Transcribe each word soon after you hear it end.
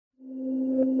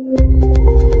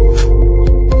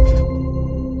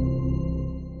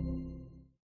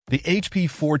The HP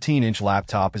 14-inch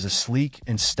laptop is a sleek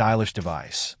and stylish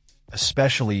device,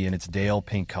 especially in its Dale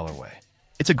Pink colorway.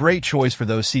 It's a great choice for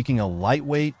those seeking a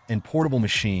lightweight and portable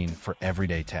machine for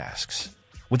everyday tasks.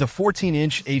 With a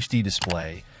 14-inch HD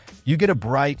display, you get a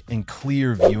bright and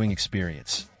clear viewing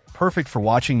experience, perfect for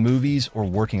watching movies or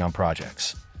working on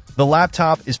projects. The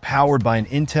laptop is powered by an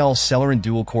Intel Celeron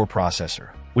dual-core processor,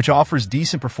 which offers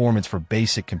decent performance for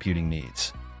basic computing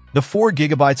needs. The 4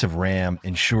 GB of RAM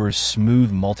ensures smooth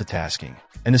multitasking,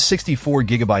 and the 64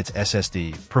 GB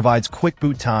SSD provides quick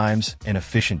boot times and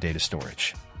efficient data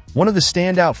storage. One of the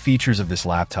standout features of this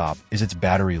laptop is its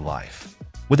battery life.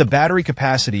 With a battery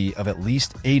capacity of at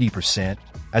least 80%,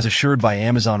 as assured by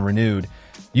Amazon Renewed,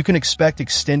 you can expect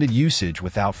extended usage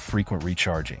without frequent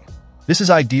recharging. This is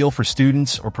ideal for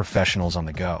students or professionals on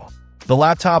the go. The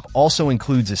laptop also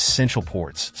includes essential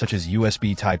ports such as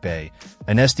USB Type-A,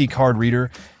 an SD card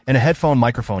reader, and a headphone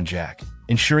microphone jack,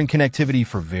 ensuring connectivity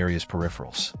for various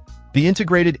peripherals. The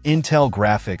integrated Intel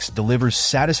graphics delivers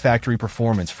satisfactory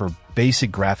performance for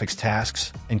basic graphics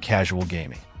tasks and casual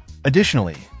gaming.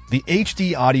 Additionally, the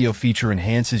HD audio feature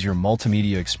enhances your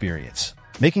multimedia experience,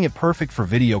 making it perfect for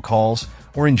video calls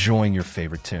or enjoying your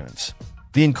favorite tunes.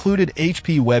 The included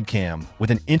HP webcam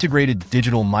with an integrated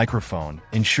digital microphone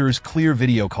ensures clear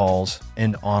video calls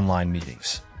and online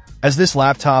meetings. As this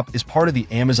laptop is part of the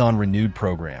Amazon Renewed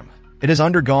program, it has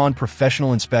undergone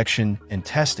professional inspection and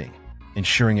testing,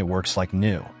 ensuring it works like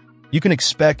new. You can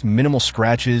expect minimal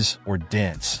scratches or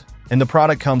dents, and the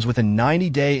product comes with a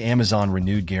 90-day Amazon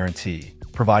Renewed guarantee,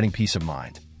 providing peace of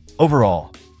mind.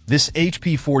 Overall, this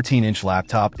HP 14-inch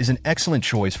laptop is an excellent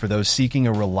choice for those seeking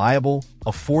a reliable,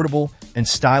 affordable, and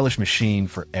stylish machine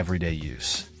for everyday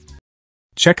use.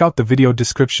 Check out the video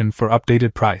description for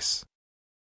updated price.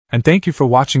 And thank you for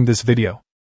watching this video.